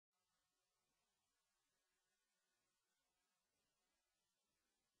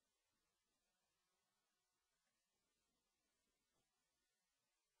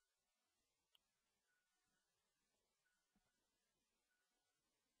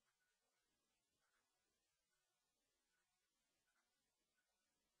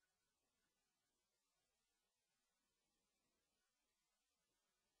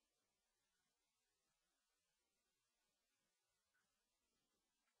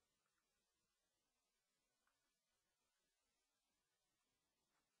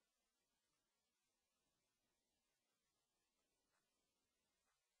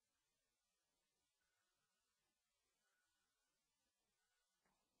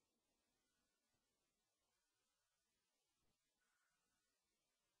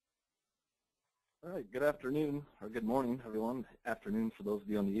All right, good afternoon, or good morning, everyone. Afternoon for those of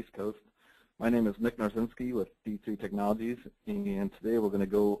you on the East Coast. My name is Nick Narzinski with D3 Technologies, and today we're going to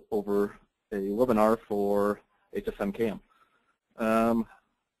go over a webinar for HSM CAM.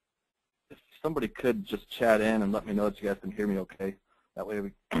 If somebody could just chat in and let me know that you guys can hear me okay. That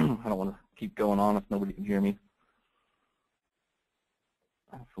way I don't want to keep going on if nobody can hear me.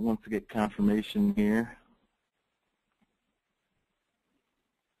 So once we get confirmation here.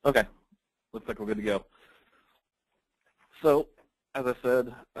 Okay. Looks like we're good to go. So, as I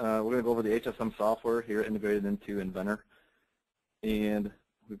said, we're going to go over the HSM software here integrated into Inventor. And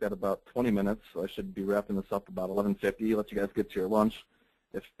we've got about 20 minutes, so I should be wrapping this up about 11:50, let you guys get to your lunch.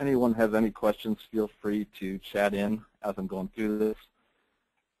 If anyone has any questions, feel free to chat in as I'm going through this.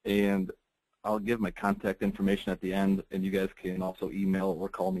 And I'll give my contact information at the end, and you guys can also email or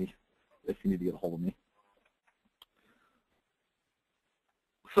call me if you need to get a hold of me.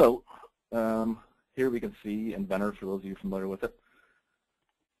 So, here we can see Inventor, for those of you familiar with it.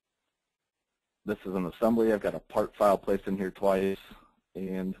 This is an assembly. I've got a part file placed in here twice.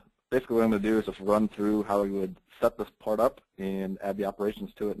 And basically what I'm going to do is just run through how we would set this part up and add the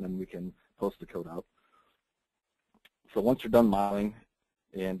operations to it, and then we can post the code out. So once you're done modeling,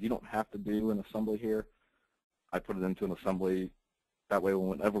 and you don't have to do an assembly here, I put it into an assembly. That way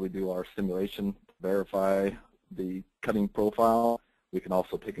whenever we do our simulation to verify the cutting profile, we can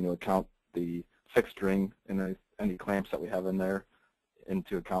also take into account the fixed ring and any clamps that we have in there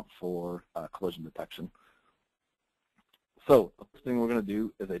into account for collision detection. So the first thing we're going to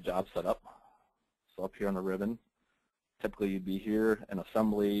do is a job setup. So up here on the ribbon, typically you'd be here in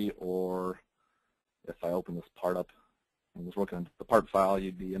assembly, or if I open this part up and was working on the part file,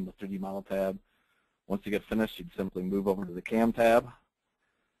 you'd be in the 3D model tab. Once you get finished, you'd simply move over to the CAM tab,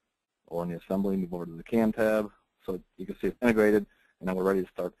 or in the assembly, move over to the CAM tab. So you can see it's integrated, and then we're ready to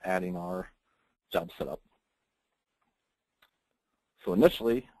start adding our job setup. So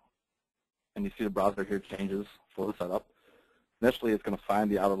initially, and you see the browser here changes for the setup, initially it's going to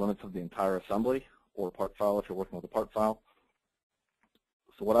find the outer limits of the entire assembly or part file if you're working with a part file.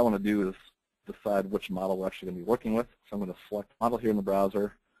 So what I want to do is decide which model we're actually going to be working with. So I'm going to select model here in the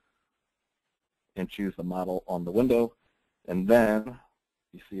browser and choose the model on the window, and then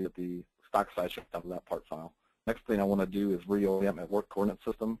you see that the stock size shows up of that part file. Next thing I want to do is reorient my work coordinate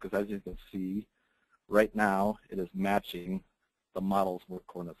system, because as you can see, right now it is matching the model's work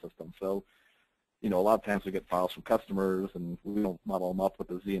coordinate system. So, you know, a lot of times we get files from customers and we don't model them up with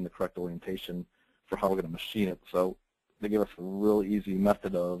the Z in the correct orientation for how we're going to machine it. So they give us a real easy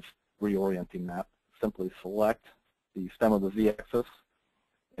method of reorienting that. Simply select the stem of the Z-axis,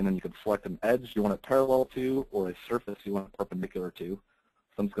 and then you can select an edge you want it parallel to or a surface you want it perpendicular to.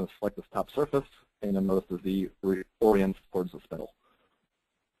 So I'm just going to select this top surface, and then notice the Z reorients towards the spindle.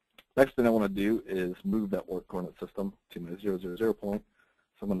 Next thing I want to do is move that work coordinate system to my 0, 0, 0 point.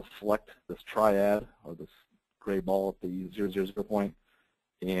 So I'm going to select this triad, or this gray ball at the 0, 0, 0 point.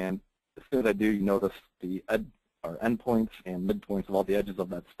 And as soon as I do, you notice the endpoints and midpoints of all the edges of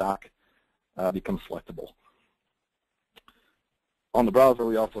that stock become selectable. On the browser,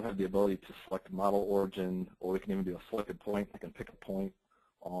 we also have the ability to select model origin, or we can even do a selected point. I can pick a point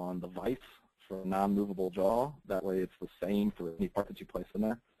on the vise for a non-movable jaw. That way it's the same for any part that you place in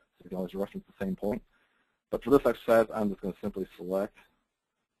there. So you can always reference the same point. But for this exercise, I'm just going to simply select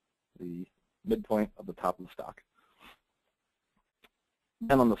the midpoint of the top of the stock.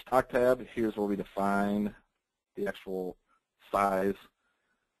 Then on the stock tab, here's where we define the actual size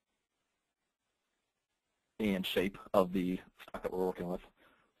and shape of the stock that we're working with.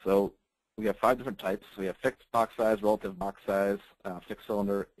 So we have 5 different types. We have fixed box size, relative box size, fixed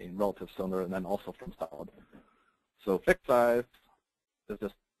cylinder, and relative cylinder, and then also from solid. So fixed size is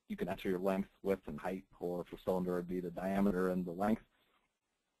just, you can enter your length, width, and height, or for cylinder it would be the diameter and the length.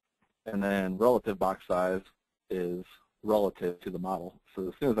 And then relative box size is relative to the model. So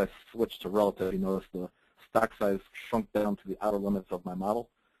as soon as I switch to relative, you notice the stock size shrunk down to the outer limits of my model.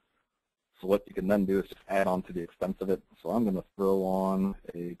 So what you can then do is just add on to the expense of it. So I'm going to throw on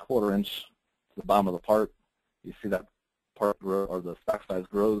a 1/4 inch to the bottom of the part. You see that part grow, or the stock size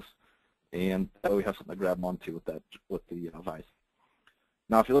grows, and that way we have something to grab onto with that, with the vise.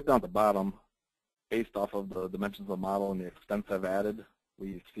 Now, if you look down at the bottom, based off of the dimensions of the model and the expense I've added,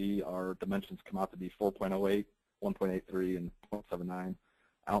 we see our dimensions come out to be 4.08, 1.83, and 0.79.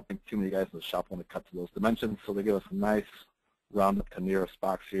 I don't think too many guys in the shop want to cut to those dimensions, so they give us a nice round up to nearest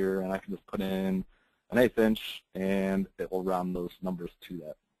box here, and I can just put in an 1/8 inch, and it will round those numbers to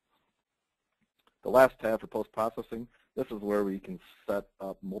that. The last tab for post-processing, this is where we can set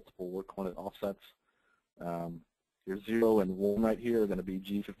up multiple work coordinate offsets. Your 0 and 1 right here are going to be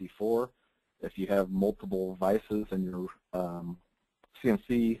G54, If you have multiple vices in your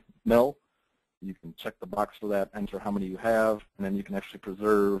CNC mill, you can check the box for that, enter how many you have, and then you can actually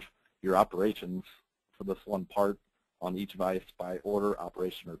preserve your operations for this one part on each vice by order,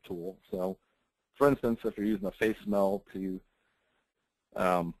 operation, or tool. So, for instance, if you're using a face mill to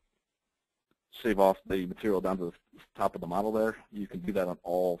shave off the material down to the top of the model there, you can do that on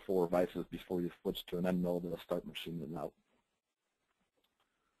all 4 vices before you switch to an end mill to start machining it out.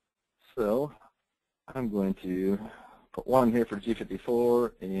 So I'm going to put 1 here for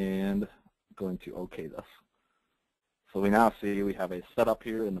G54 and going to OK this. So we now see we have a setup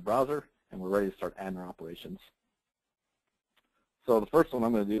here in the browser, and we're ready to start adding our operations. So the first one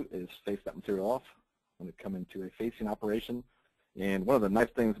I'm going to do is face that material off. I'm going to come into a facing operation. And one of the nice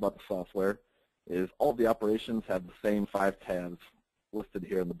things about the software is all of the operations have the same 5 tabs listed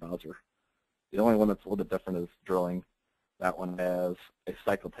here in the browser. The only one that's a little bit different is drilling. That one has a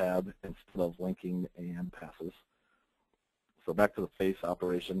cycle tab instead of linking and passes. So back to the face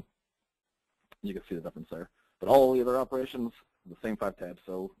operation, you can see the difference there. But all the other operations, the same 5 tabs.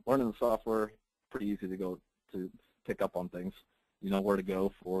 So learning the software, pretty easy to go to pick up on things. You know where to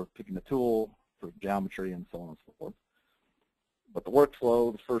go for picking the tool, for geometry, and so on and so forth. But the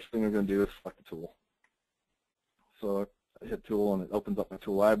workflow, the first thing we're going to do is select the tool. So I hit tool and it opens up my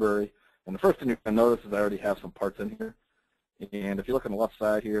tool library. And the first thing you're going to notice is I already have some parts in here. And if you look on the left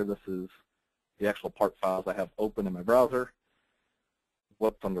side here, this is the actual part files I have open in my browser.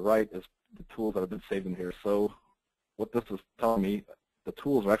 What's on the right is the tools that have been saved in here. So what this is telling me, the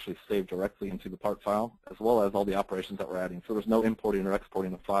tools are actually saved directly into the part file, as well as all the operations that we're adding. So there's no importing or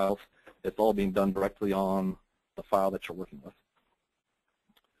exporting the files. It's all being done directly on the file that you're working with.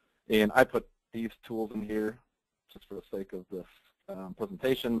 And I put these tools in here just for the sake of this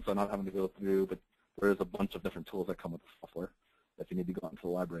presentation, so I'm not having to go through, but there is a bunch of different tools that come with the software if you need to go out into the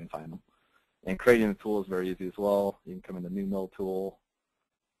library and find them. And creating a tool is very easy as well. You can come in the new mill tool,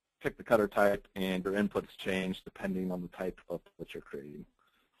 pick the cutter type, and your inputs change depending on the type of that you're creating.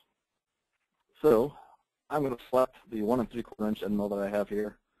 So I'm going to select the 1 3/4 inch end mill that I have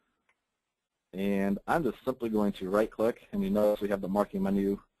here. And I'm just simply going to right-click, and you notice we have the marking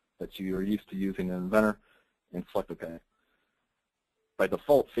menu that you are used to using in Inventor, and select OK. By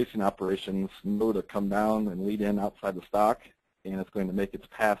default, facing operations know to come down and lead in outside the stock, and it's going to make its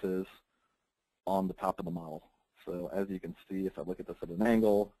passes on the top of the model. So as you can see, if I look at this at an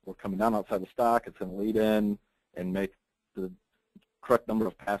angle, we're coming down outside the stock. It's going to lead in and make the correct number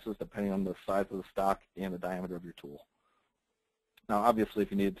of passes depending on the size of the stock and the diameter of your tool. Now, obviously,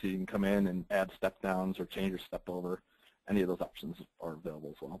 if you need to, you can come in and add step downs or change your step over. Any of those options are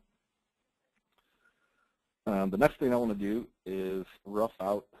available as well. The next thing I want to do is rough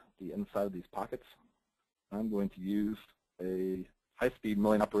out the inside of these pockets. I'm going to use a high-speed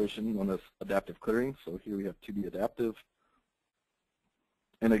milling operation known as adaptive clearing. So here we have 2D adaptive.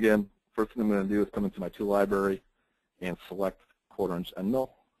 And again, first thing I'm going to do is come into my tool library and select 1/4 inch end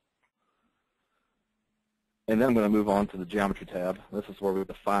mill. And then I'm going to move on to the geometry tab. This is where we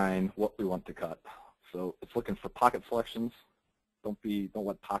define what we want to cut. So it's looking for pocket selections. Don't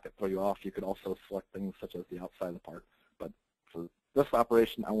let pocket throw you off. You could also select things such as the outside of the part. But for this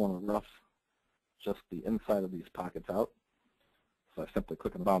operation, I want to rough just the inside of these pockets out. So I simply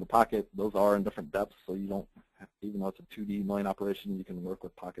click on the bottom of the pocket. Those are in different depths, so you don't, even though it's a 2D milling operation, you can work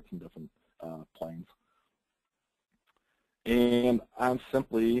with pockets in different planes. And I'm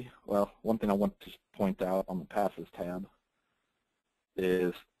simply, well, one thing I want to point out on the passes tab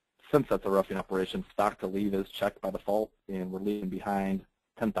is, since that's a roughing operation, stock to leave is checked by default, and we're leaving behind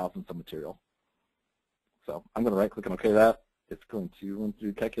 10 thousandths of material. So I'm going to right-click and OK that. It's going to run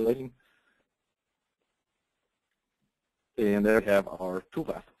through calculating. And there we have our tool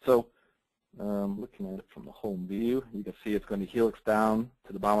path. So looking at it from the home view, you can see it's going to helix down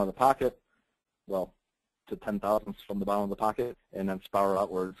to the bottom of the pocket, well, to 10 thousandths from the bottom of the pocket, and then spiral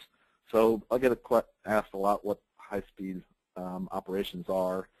outwards. So I'll get asked a lot what high-speed operations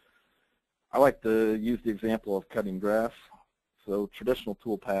are. I like to use the example of cutting grass. So traditional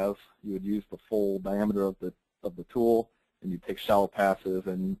tool paths, you would use the full diameter of the tool, and you take shallow passes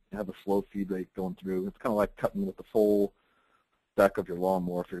and have a slow feed rate going through. It's kind of like cutting with the full deck of your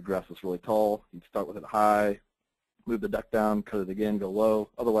lawnmower. If your grass is really tall, you'd start with it high, move the deck down, cut it again, go low.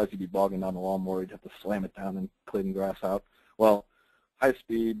 Otherwise, you'd be bogging down the lawnmower. You'd have to slam it down and clean grass out. Well,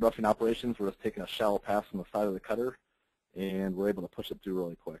 high-speed roughing operations, we're just taking a shallow pass on the side of the cutter, and we're able to push it through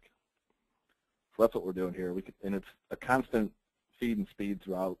really quick. So that's what we're doing here. And it's a constant feed and speed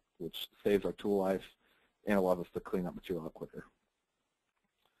throughout, which saves our tool life and allows us to clean up material out quicker.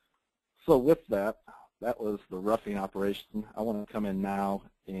 So with that, that was the roughing operation. I want to come in now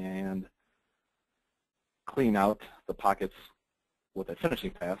and clean out the pockets with a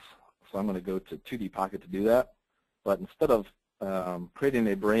finishing pass. So I'm going to go to 2D Pocket to do that. But instead of creating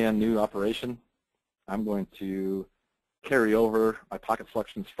a brand new operation, I'm going to carry over my pocket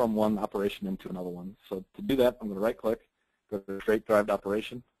selections from one operation into another one. So to do that, I'm going to right click, go to Create Derived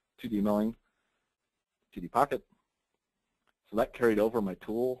Operation, 2D Milling, 2D Pocket. So that carried over my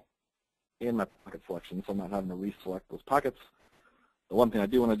tool and my pocket selection, so I'm not having to reselect those pockets. The one thing I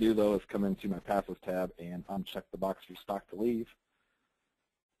do want to do, though, is come into my Passes tab and uncheck the box for Stock to Leave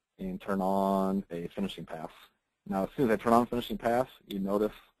and turn on a Finishing Pass. Now, as soon as I turn on Finishing Pass, you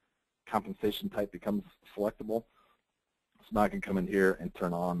notice compensation type becomes selectable. So now I can come in here and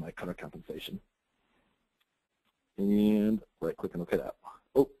turn on my cutter compensation. And right-click and OK that.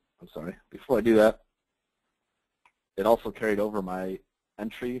 Oh, I'm sorry. Before I do that, it also carried over my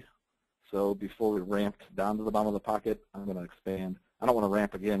entry. So before we ramped down to the bottom of the pocket, I'm going to expand. I don't want to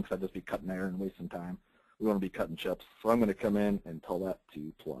ramp again because I'd just be cutting air and wasting time. We want to be cutting chips. So I'm going to come in and tell that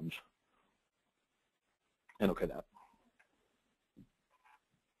to plunge. And OK that.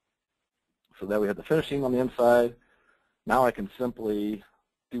 So there we have the finishing on the inside. Now I can simply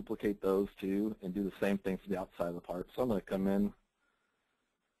duplicate those two and do the same thing for the outside of the part. So I'm going to come in,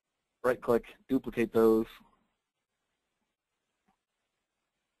 right-click, duplicate those.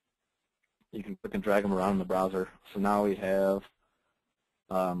 You can click and drag them around in the browser. So now we have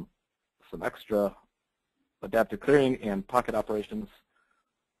some extra adaptive clearing and pocket operations.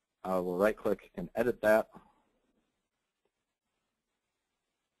 I will right-click and edit that.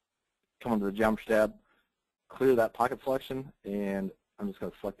 Come into the Geometry tab, clear that pocket selection, and I'm just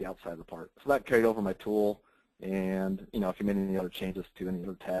going to select the outside of the part. So that carried over my tool, and if you made any other changes to any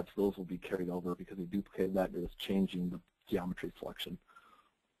other tabs, those will be carried over because we duplicated that. You're just changing the geometry selection.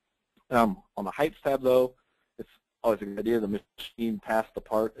 On the Heights tab, though, it's always a good idea to machine past the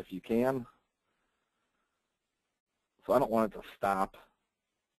part if you can. So I don't want it to stop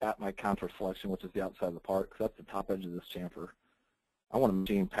at my contour selection, which is the outside of the part, because that's the top edge of this chamfer. I want to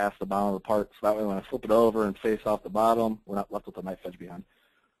machine past the bottom of the part, so that way when I flip it over and face off the bottom, we're not left with a knife edge behind.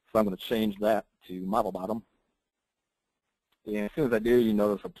 So I'm going to change that to Model Bottom. And as soon as I do, you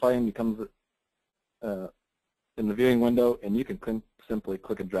notice a plane becomes in the viewing window, and you can simply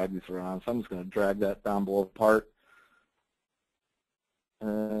click and drag these around. So I'm just going to drag that down below the part.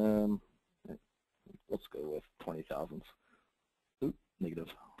 Let's go with 20 thousandths. Oops, negative.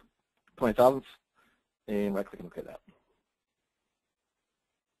 20 thousandths, and right-click and OK that.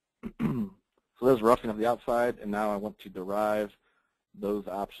 So there's roughing of the outside, and now I want to derive those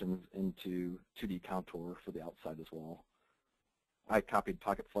options into 2D contour for the outside as well. I copied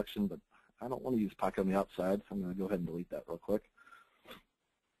pocket selection, but I don't want to use pocket on the outside, so I'm going to go ahead and delete that real quick.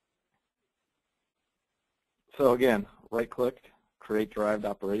 So again, right-click, create derived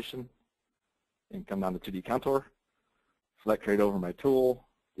operation, and come down to 2D contour. So that carried over my tool,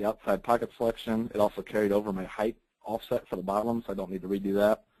 the outside pocket selection. It also carried over my height offset for the bottom, so I don't need to redo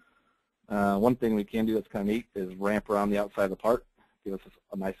that. One thing we can do that's kind of neat is ramp around the outside of the part, give us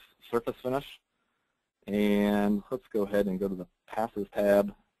a nice surface finish. And let's go ahead and go to the Passes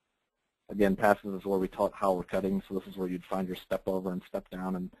tab. Again, Passes is where we taught how we're cutting, so this is where you'd find your step over and step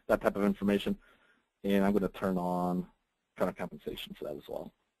down and that type of information. And I'm going to turn on cutter compensation for that as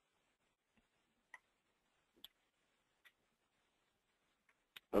well.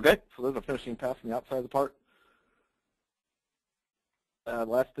 Okay, so there's a finishing pass on the outside of the part.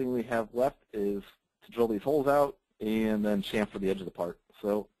 Last thing we have left is to drill these holes out and then chamfer the edge of the part.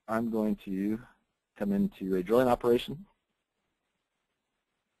 So I'm going to come into a drilling operation,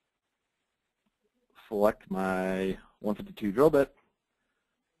 select my 152 drill bit,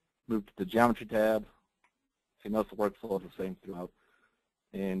 move to the Geometry tab. So you notice the workflow is the same throughout.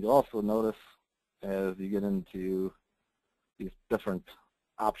 And you'll also notice as you get into these different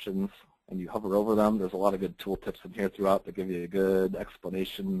options and you hover over them, there's a lot of good tool tips in here throughout that give you a good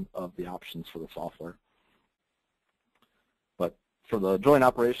explanation of the options for the software. But for the drilling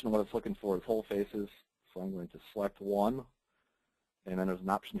operation, what it's looking for is hole faces. So I'm going to select one, and then there's an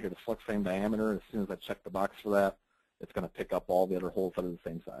option here to select frame diameter. As soon as I check the box for that, it's going to pick up all the other holes that are the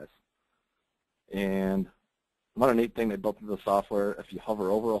same size. And another neat thing they built into the software, if you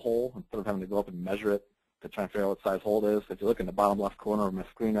hover over a hole, instead of having to go up and measure it to try and figure out what size hole it is, if you look in the bottom left corner of my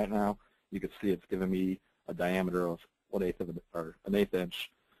screen right now, you can see it's giving me a diameter of an eighth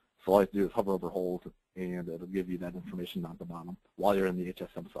inch. So all you have to do is hover over holes, and it'll give you that information on the bottom while you're in the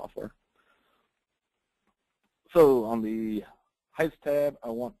HSM software. So on the Heights tab, I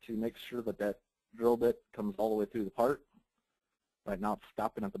want to make sure that that drill bit comes all the way through the part. Right now it's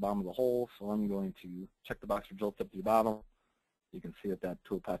stopping at the bottom of the hole, so I'm going to check the box for drill tip to the bottom. You can see that that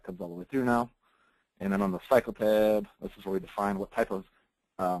tool path comes all the way through now. And then on the cycle tab, this is where we define what type of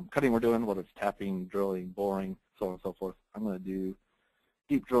cutting we're doing, whether it's tapping, drilling, boring, so on and so forth. I'm going to do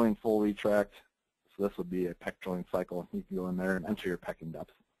deep drilling full retract. So this would be a peck drilling cycle. You can go in there and enter your pecking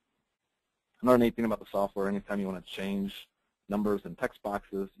depth. Another neat thing about the software, anytime you want to change numbers and text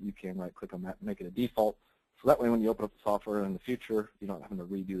boxes, you can right-click on that and make it a default. So that way when you open up the software in the future, you don't have to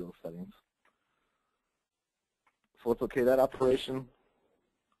redo those settings. So let's okay that operation.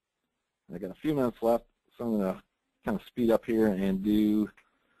 I got a few minutes left, so I'm going to kind of speed up here and do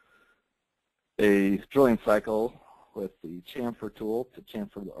a drilling cycle with the chamfer tool to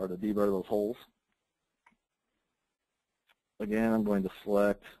chamfer or to deburr those holes. Again, I'm going to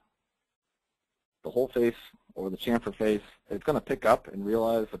select the hole face or the chamfer face. It's going to pick up and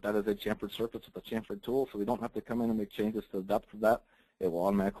realize that that is a chamfered surface with a chamfered tool, so we don't have to come in and make changes to the depth of that. It will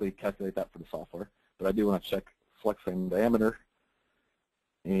automatically calculate that for the software. But I do want to check flex and diameter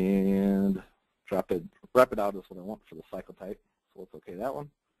and wrap it out is what I want for the cycle type. So let's okay that one.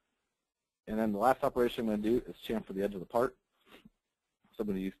 And then the last operation I'm going to do is chamfer the edge of the part. So I'm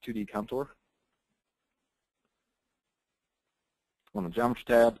going to use 2D contour. On the geometry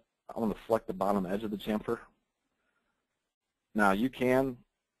tab, I want to select the bottom edge of the chamfer. Now you can,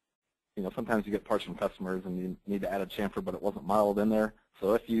 sometimes you get parts from customers and you need to add a chamfer, but it wasn't modeled in there.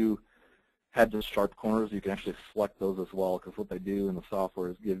 So if you had just sharp corners, you can actually select those as well, because what they do in the software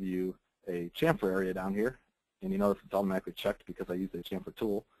is give you a chamfer area down here. And you notice it's automatically checked because I use a chamfer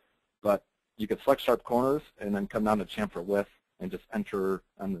tool. But you can select sharp corners and then come down to chamfer width and just enter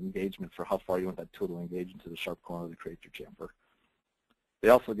an engagement for how far you want that tool to engage into the sharp corner to create your chamfer. They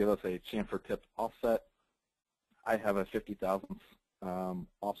also give us a chamfer tip offset. I have a 50 thousandths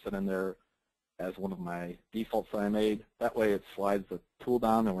offset in there as one of my defaults that I made. That way it slides the tool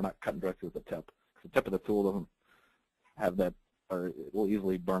down and we're not cutting directly with the tip. The tip of the tool doesn't have that, or it will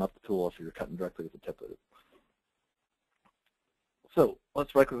easily burn up the tool if you're cutting directly with the tip of it. So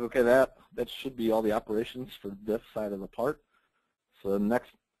let's right-click OK that. That should be all the operations for this side of the part. So the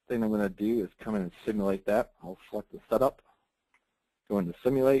next thing I'm going to do is come in and simulate that. I'll select the setup, go into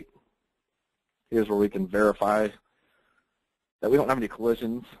simulate. Here's where we can verify that we don't have any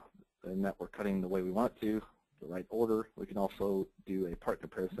collisions and that we're cutting the way we want it to, the right order. We can also do a part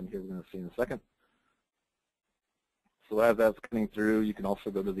comparison here we're going to see in a second. So as that's cutting through, you can also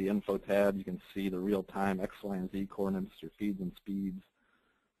go to the Info tab. You can see the real-time X, Y, and Z coordinates, your feeds and speeds,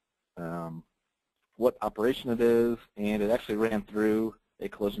 what operation it is, and it actually ran through a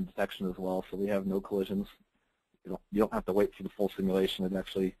collision detection as well, so we have no collisions. You don't have to wait for the full simulation. It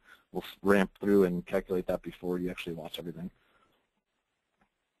actually will ramp through and calculate that before you actually watch everything.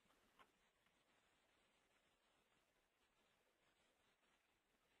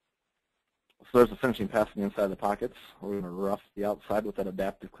 So there's the finishing pass on the inside of the pockets. We're going to rough the outside with that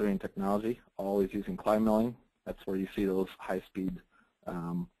adaptive clearing technology, always using climb milling. That's where you see those high-speed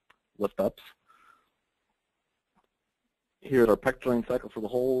lift-ups. Here's our peck drilling cycle for the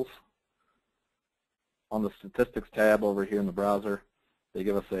holes. On the statistics tab over here in the browser, they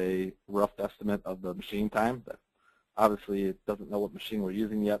give us a rough estimate of the machine time. Obviously, it doesn't know what machine we're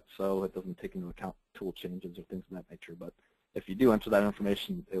using yet, so it doesn't take into account tool changes or things of that nature. But if you do enter that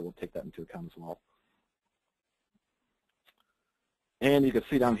information, it will take that into account as well. And you can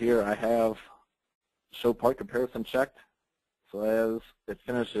see down here I have show part comparison checked. So as it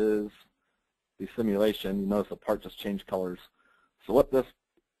finishes the simulation, you notice the part just changed colors. So what this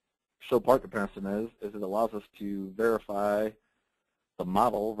show part comparison is it allows us to verify the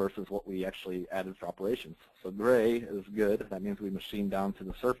model versus what we actually added for operations. So gray is good. That means we machined down to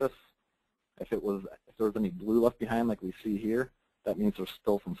the surface. If there was any blue left behind like we see here, that means there's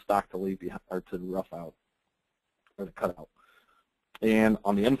still some stock to leave behind or to rough out or to cut out. And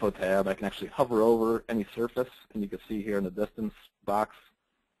on the Info tab, I can actually hover over any surface, and you can see here in the distance box,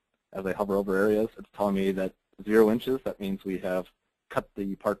 as I hover over areas, it's telling me that 0 inches, that means we have cut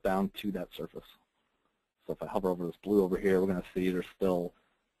the part down to that surface. So if I hover over this blue over here, we're going to see there's still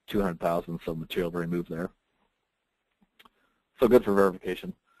 200 thousandths of material to remove there. So good for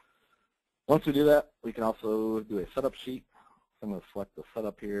verification. Once we do that, we can also do a setup sheet. So I'm going to select the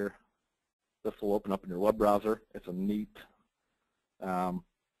setup here. This will open up in your web browser. It's a neat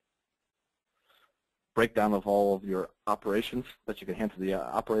breakdown of all of your operations that you can hand to the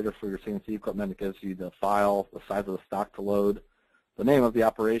operator for your CNC equipment. It gives you the file, the size of the stock to load, the name of the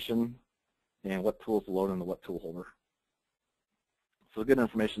operation, and what tools to load into what tool holder. So good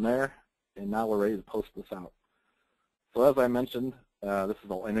information there, and now we're ready to post this out. So as I mentioned, this is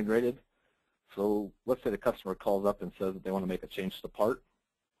all integrated. So let's say the customer calls up and says that they want to make a change to the part.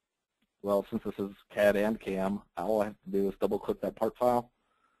 Well, since this is CAD and CAM, all I have to do is double-click that part file.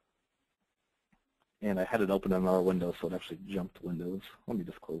 and I had it open in another window, so it actually jumped windows. Let me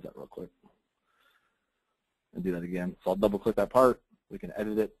just close that real quick and do that again. So I'll double click that part. We can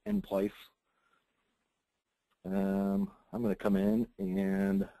edit it in place. I'm going to come in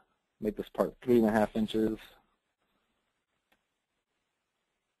and make this part 3.5 inches.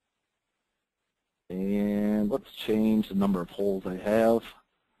 And let's change the number of holes I have.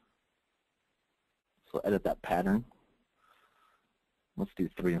 So edit that pattern. Let's do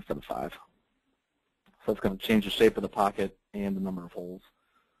 3 instead of 5. So it's going to change the shape of the pocket and the number of holes.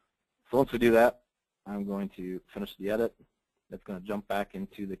 So once we do that, I'm going to finish the edit. It's going to jump back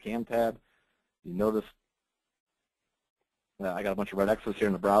into the CAM tab. You notice I got a bunch of red X's here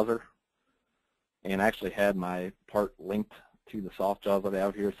in the browser, and I actually had my part linked to the soft jaws that I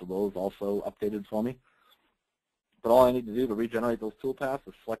have here, so those also updated for me. But all I need to do to regenerate those toolpaths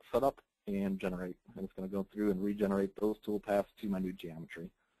is select Setup and Generate. And it's going to go through and regenerate those toolpaths to my new geometry.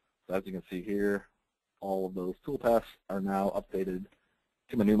 So as you can see here, all of those toolpaths are now updated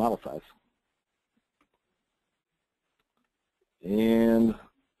to my new model size. And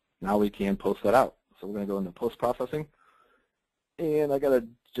now we can post that out. So we're going to go into post-processing. And I got a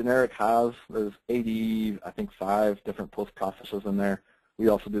generic HAS. There's 80, I think 5 different post-processors in there. We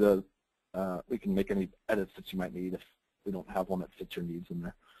also do the, we can make any edits that you might need if we don't have one that fits your needs in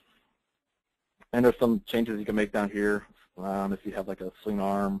there. And there's some changes you can make down here. If you have like a swing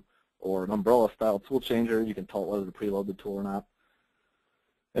arm or an umbrella style tool changer, you can tell it whether to preload the tool or not.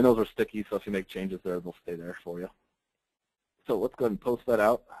 And those are sticky, so if you make changes there, they'll stay there for you. So let's go ahead and post that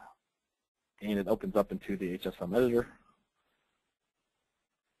out, and it opens up into the HSM editor.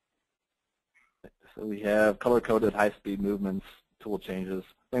 So we have color-coded high-speed movements, tool changes,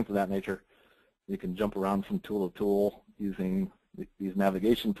 things of that nature. You can jump around from tool to tool using these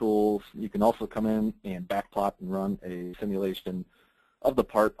navigation tools. You can also come in and backplot and run a simulation of the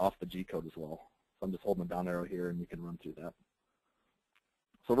part off the G-code as well. So I'm just holding the down arrow here, and you can run through that.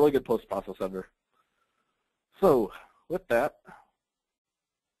 So really good post-process editor. So with that,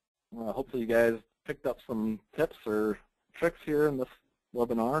 hopefully you guys picked up some tips or tricks here in this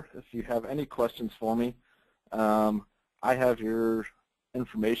webinar. If you have any questions for me, I have your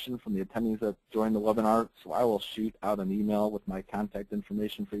information from the attendees that joined the webinar, so I will shoot out an email with my contact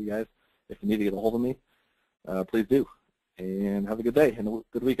information for you guys. If you need to get a hold of me, please do. And have a good day and a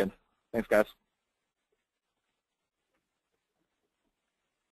good weekend. Thanks, guys.